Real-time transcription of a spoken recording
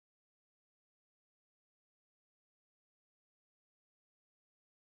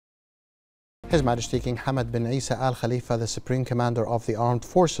His Majesty King Hamad bin Isa Al Khalifa, the Supreme Commander of the Armed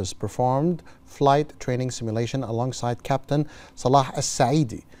Forces, performed flight training simulation alongside Captain Salah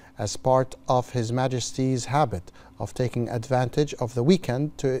Al-Saidi as part of His Majesty's habit of taking advantage of the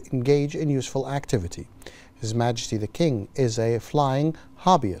weekend to engage in useful activity. His Majesty the King is a flying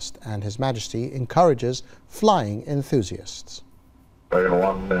hobbyist, and His Majesty encourages flying enthusiasts.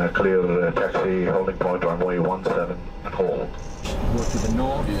 Bahrain 1, clear taxi, holding point runway 17 and hold. Go to the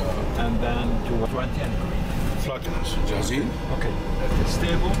north and then to 20 and green. Flaggers, جاهزين? Okay,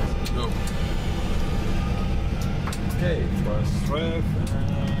 stable. No. Okay, first rev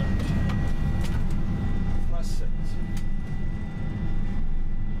and plus set.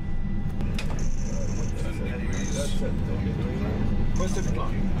 That's it. What's the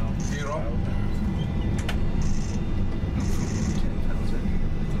climb? 0.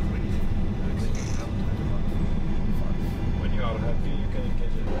 When you are happy, you can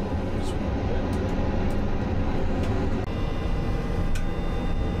engage it.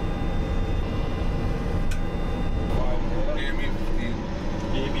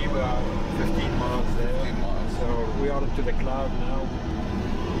 Maybe we are 15 miles there. 15 miles. So we are into the cloud now.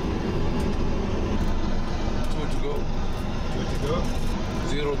 2 to go. 2 to go.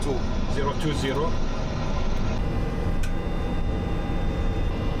 0-2. 020.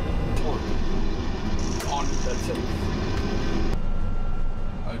 On. That's it.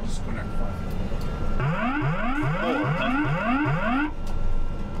 I disconnect 5.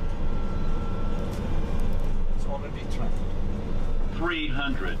 It's already tracked.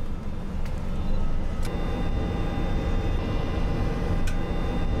 300.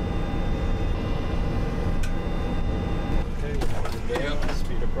 Okay, we have to go.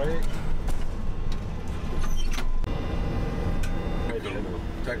 Speed of brake.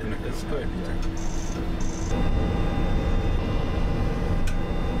 Technical. It's good.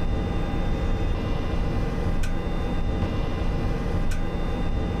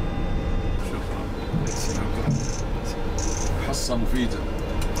 حصة مفيدة.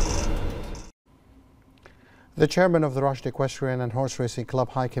 The chairman of the Rashid Equestrian and Horse Racing Club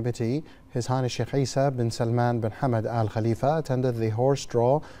High Committee, His Highness Sheikh Isa bin Salman bin Hamad Al Khalifa, attended the horse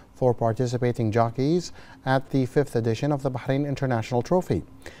draw for participating jockeys at the 5th edition of the Bahrain International Trophy.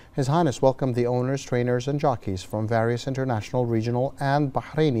 His Highness welcomed the owners, trainers and jockeys from various international, regional and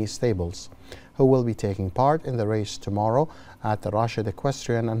Bahraini stables who will be taking part in the race tomorrow at the Rashid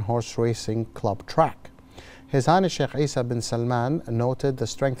Equestrian and Horse Racing Club track. His Highness Sheikh Isa bin Salman noted the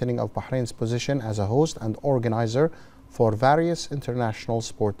strengthening of Bahrain's position as a host and organizer for various international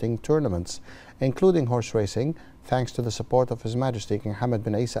sporting tournaments, including horse racing, thanks to the support of His Majesty King Hamad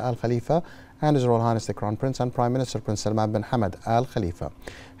bin Isa Al Khalifa and His Royal Highness the Crown Prince and Prime Minister Prince Salman bin Hamad Al Khalifa.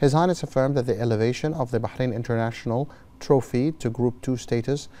 His Highness affirmed that the elevation of the Bahrain International Trophy to Group 2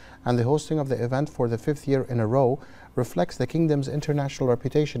 status and the hosting of the event for the 5th year in a row reflects the kingdom's international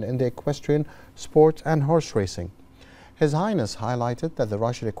reputation in the equestrian sport and horse racing. His Highness highlighted that the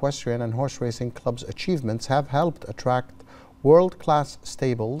Rashid Equestrian and Horse Racing Club's achievements have helped attract world-class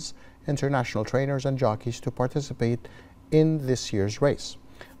stables, international trainers and jockeys to participate in this year's race.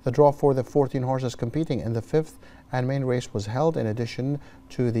 The draw for the 14 horses competing in the 5th and main race was held. In addition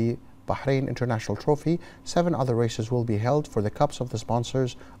to the Bahrain International Trophy, 7 other races will be held for the cups of the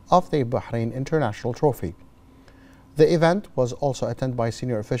sponsors of the Bahrain International Trophy. The event was also attended by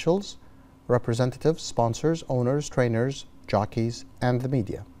senior officials, representatives, sponsors, owners, trainers, jockeys, and the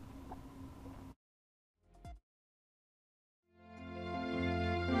media.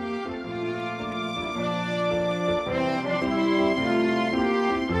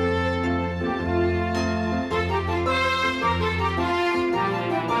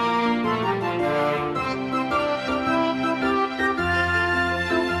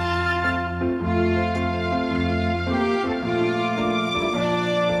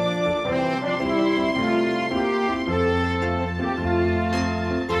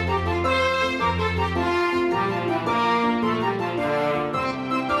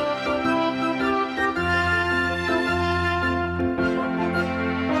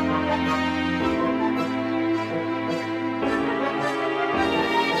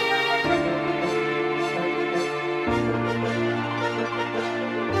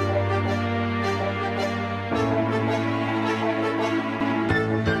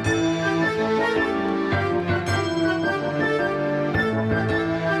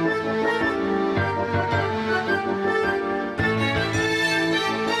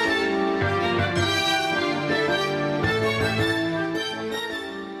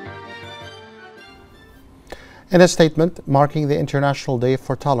 In a statement marking the International Day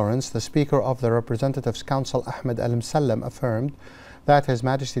for Tolerance, the Speaker of the Representatives Council, Ahmed Al-Msallam, affirmed that His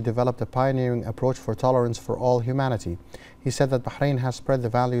Majesty developed a pioneering approach for tolerance for all humanity. He said that Bahrain has spread the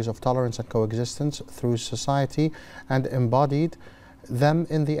values of tolerance and coexistence through society and embodied them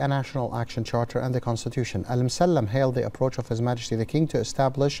in the National Action Charter and the Constitution. Al-Musallam hailed the approach of His Majesty the King to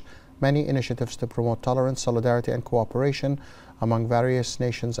establish many initiatives to promote tolerance, solidarity and cooperation among various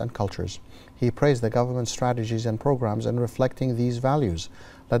nations and cultures. He praised the government's strategies and programs in reflecting these values,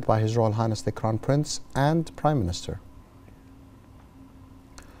 led by His Royal Highness the Crown Prince and Prime Minister.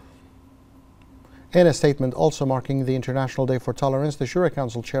 In a statement also marking the International Day for Tolerance, the Shura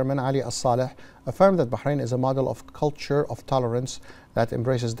Council Chairman Ali As-Saleh affirmed that Bahrain is a model of culture of tolerance that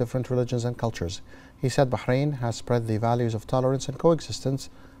embraces different religions and cultures. He said Bahrain has spread the values of tolerance and coexistence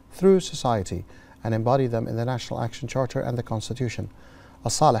through society and embodied them in the National Action Charter and the Constitution.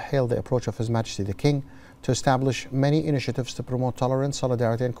 As-Saleh hailed the approach of His Majesty the King to establish many initiatives to promote tolerance,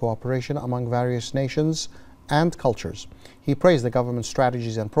 solidarity and cooperation among various nations and cultures. He praised the government's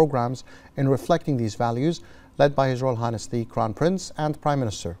strategies and programs in reflecting these values, led by His Royal Highness the Crown Prince and Prime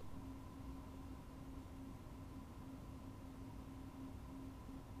Minister.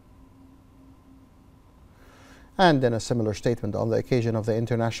 And in a similar statement on the occasion of the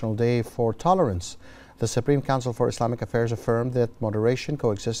International Day for Tolerance, the Supreme Council for Islamic Affairs affirmed that moderation,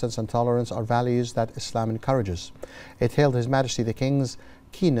 coexistence and tolerance are values that Islam encourages. It hailed His Majesty the King's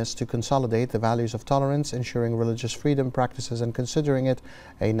keenness to consolidate the values of tolerance, ensuring religious freedom practices and considering it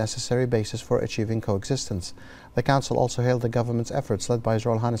a necessary basis for achieving coexistence. The Council also hailed the government's efforts, led by His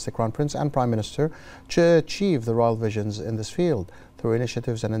Royal Highness the Crown Prince and Prime Minister, to achieve the royal visions in this field through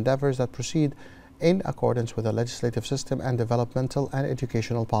initiatives and endeavours that proceed in accordance with the legislative system and developmental and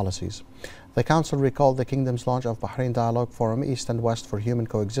educational policies. The Council recalled the Kingdom's launch of Bahrain Dialogue Forum East and West for Human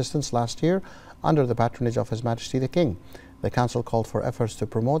Coexistence last year under the patronage of His Majesty the King. The Council called for efforts to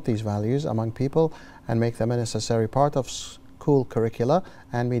promote these values among people and make them a necessary part of school curricula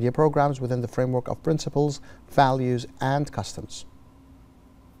and media programs within the framework of principles, values and customs.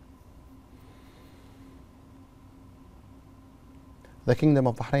 The Kingdom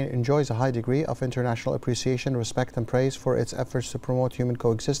of Bahrain enjoys a high degree of international appreciation, respect and praise for its efforts to promote human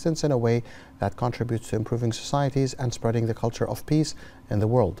coexistence in a way that contributes to improving societies and spreading the culture of peace in the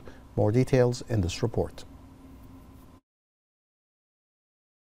world. More details in this report.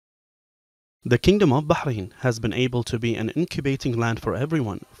 The Kingdom of Bahrain has been able to be an incubating land for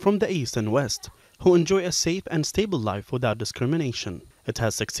everyone from the East and West who enjoy a safe and stable life without discrimination. It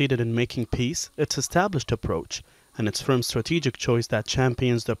has succeeded in making peace its established approach and its firm strategic choice that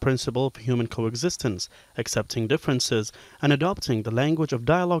champions the principle of human coexistence, accepting differences and adopting the language of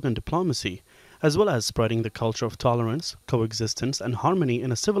dialogue and diplomacy, as well as spreading the culture of tolerance, coexistence and harmony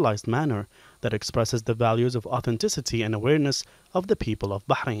in a civilized manner that expresses the values of authenticity and awareness of the people of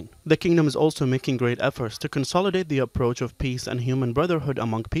Bahrain. The Kingdom is also making great efforts to consolidate the approach of peace and human brotherhood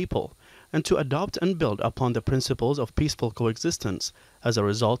among people, and to adopt and build upon the principles of peaceful coexistence as a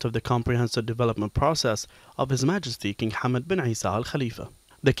result of the comprehensive development process of His Majesty King Hamad bin Isa Al Khalifa.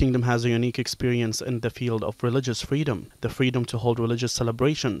 The Kingdom has a unique experience in the field of religious freedom, the freedom to hold religious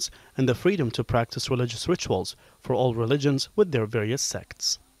celebrations, and the freedom to practice religious rituals for all religions with their various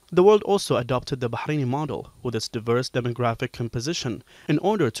sects. The world also adopted the Bahraini model with its diverse demographic composition in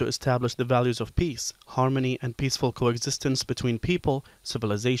order to establish the values of peace, harmony, and peaceful coexistence between people,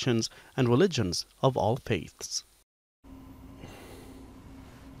 civilizations, and religions of all faiths.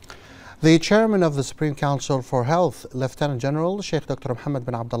 The chairman of the Supreme Council for Health, Lieutenant General Sheikh Dr. Mohammed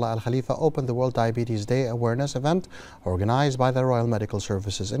bin Abdullah Al Khalifa, opened the World Diabetes Day awareness event organized by the Royal Medical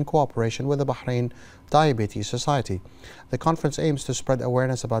Services in cooperation with the Bahrain Diabetes Society. The conference aims to spread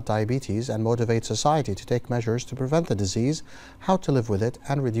awareness about diabetes and motivate society to take measures to prevent the disease, how to live with it,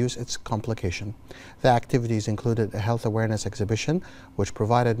 and reduce its complication. The activities included a health awareness exhibition, which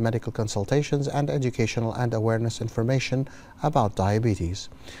provided medical consultations and educational and awareness information about diabetes.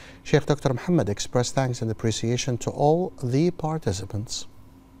 Sheikh Dr. Mohammed expressed thanks and appreciation to all the participants.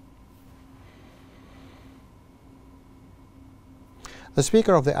 The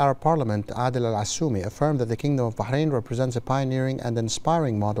Speaker of the Arab Parliament, Adil Al-Assoumi, affirmed that the Kingdom of Bahrain represents a pioneering and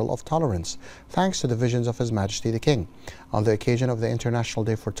inspiring model of tolerance, thanks to the visions of His Majesty the King. On the occasion of the International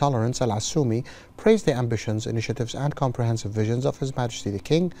Day for Tolerance, Al-Assoumi praised the ambitions, initiatives and comprehensive visions of His Majesty the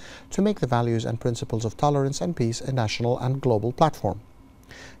King to make the values and principles of tolerance and peace a national and global platform.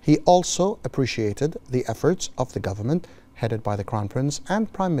 He also appreciated the efforts of the government, headed by the Crown Prince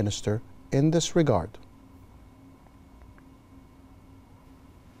and Prime Minister, in this regard.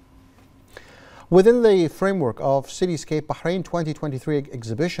 Within the framework of Cityscape Bahrain 2023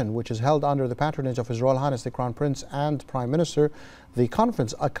 exhibition, which is held under the patronage of His Royal Highness the Crown Prince and Prime Minister, the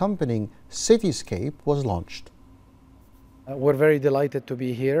conference accompanying Cityscape was launched. We're very delighted to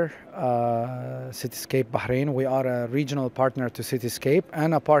be here, Cityscape Bahrain. We are a regional partner to Cityscape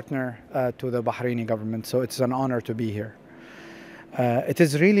and a partner to the Bahraini government, so it's an honor to be here. It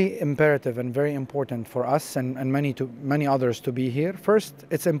is really imperative and very important for us and many others to be here. First,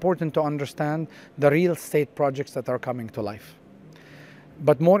 it's important to understand the real estate projects that are coming to life.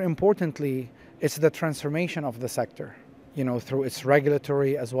 But more importantly, it's the transformation of the sector, you know, through its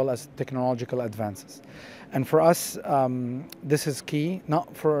regulatory as well as technological advances. And for us, this is key,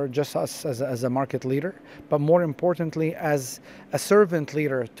 not for just us as a market leader, but more importantly as a servant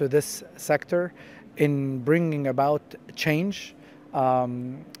leader to this sector in bringing about change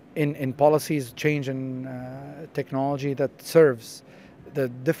in policies, change in technology that serves the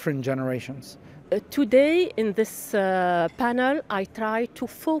different generations. Today in this panel I try to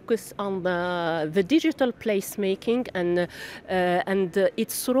focus on the digital placemaking and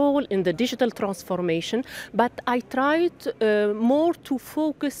its role in the digital transformation, but I tried more to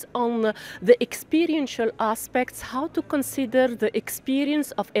focus on the experiential aspects, how to consider the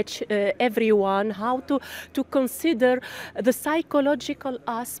experience of everyone, how to consider the psychological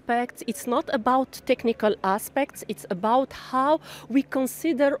aspects. It's not about technical aspects, it's about how we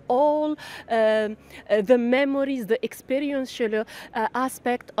consider all the memories, the experiential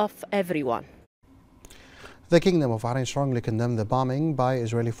aspect of everyone. The Kingdom of Bahrain strongly condemned the bombing by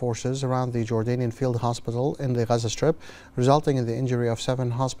Israeli forces around the Jordanian field hospital in the Gaza Strip, resulting in the injury of 7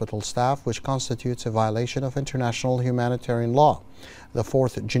 hospital staff, which constitutes a violation of international humanitarian law, the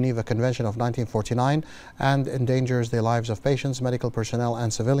 4th Geneva Convention of 1949, and endangers the lives of patients, medical personnel,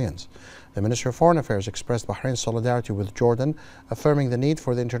 and civilians. The Minister of Foreign Affairs expressed Bahrain's solidarity with Jordan, affirming the need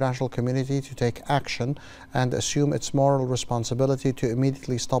for the international community to take action and assume its moral responsibility to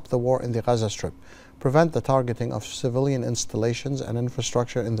immediately stop the war in the Gaza Strip, prevent the targeting of civilian installations and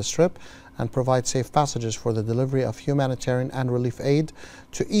infrastructure in the Strip, and provide safe passages for the delivery of humanitarian and relief aid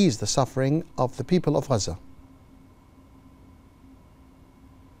to ease the suffering of the people of Gaza.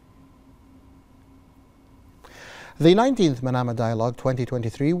 The 19th Manama Dialogue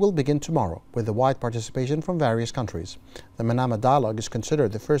 2023 will begin tomorrow with the wide participation from various countries. The Manama Dialogue is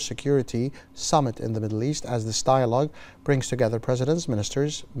considered the first security summit in the Middle East, as this dialogue brings together presidents,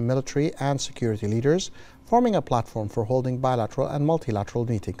 ministers, military and security leaders, forming a platform for holding bilateral and multilateral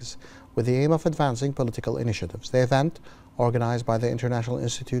meetings with the aim of advancing political initiatives. The event, organized by the International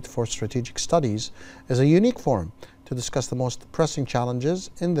Institute for Strategic Studies, is a unique forum to discuss the most pressing challenges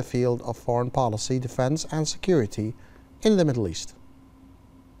in the field of foreign policy, defense and security in the Middle East.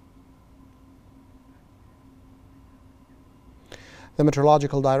 The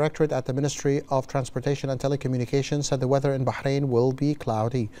Meteorological Directorate at the Ministry of Transportation and Telecommunications said the weather in Bahrain will be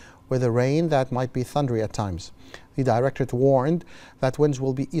cloudy, with a rain that might be thundery at times. The Directorate warned that winds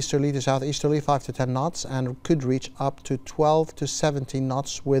will be easterly to southeasterly 5 to 10 knots and could reach up to 12 to 17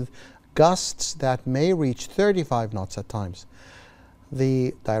 knots, with gusts that may reach 35 knots at times.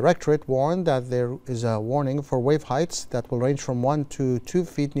 The Directorate warned that there is a warning for wave heights that will range from 1 to 2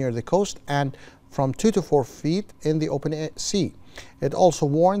 feet near the coast and from 2 to 4 feet in the open sea. It also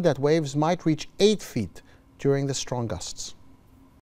warned that waves might reach 8 feet during the strong gusts.